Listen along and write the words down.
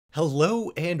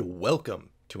Hello and welcome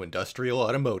to Industrial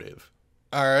Automotive.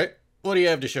 Alright, what do you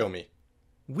have to show me?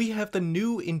 We have the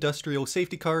new Industrial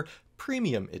Safety Car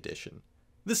Premium Edition.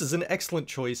 This is an excellent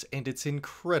choice and it's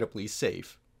incredibly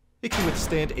safe. It can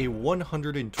withstand a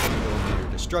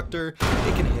 120mm destructor,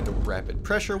 it can handle rapid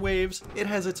pressure waves, it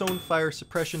has its own fire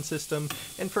suppression system,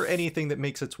 and for anything that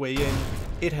makes its way in,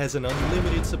 it has an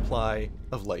unlimited supply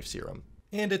of life serum.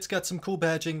 And it's got some cool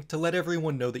badging to let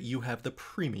everyone know that you have the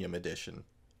Premium Edition.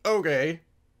 Okay,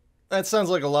 that sounds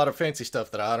like a lot of fancy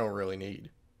stuff that I don't really need.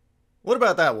 What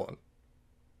about that one?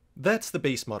 That's the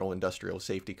base model industrial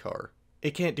safety car.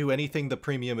 It can't do anything the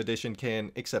Premium Edition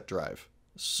can except drive.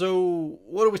 So,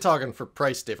 what are we talking for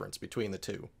price difference between the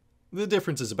two? The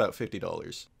difference is about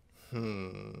 $50.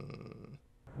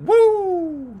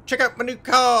 Woo! Check out my new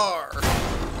car!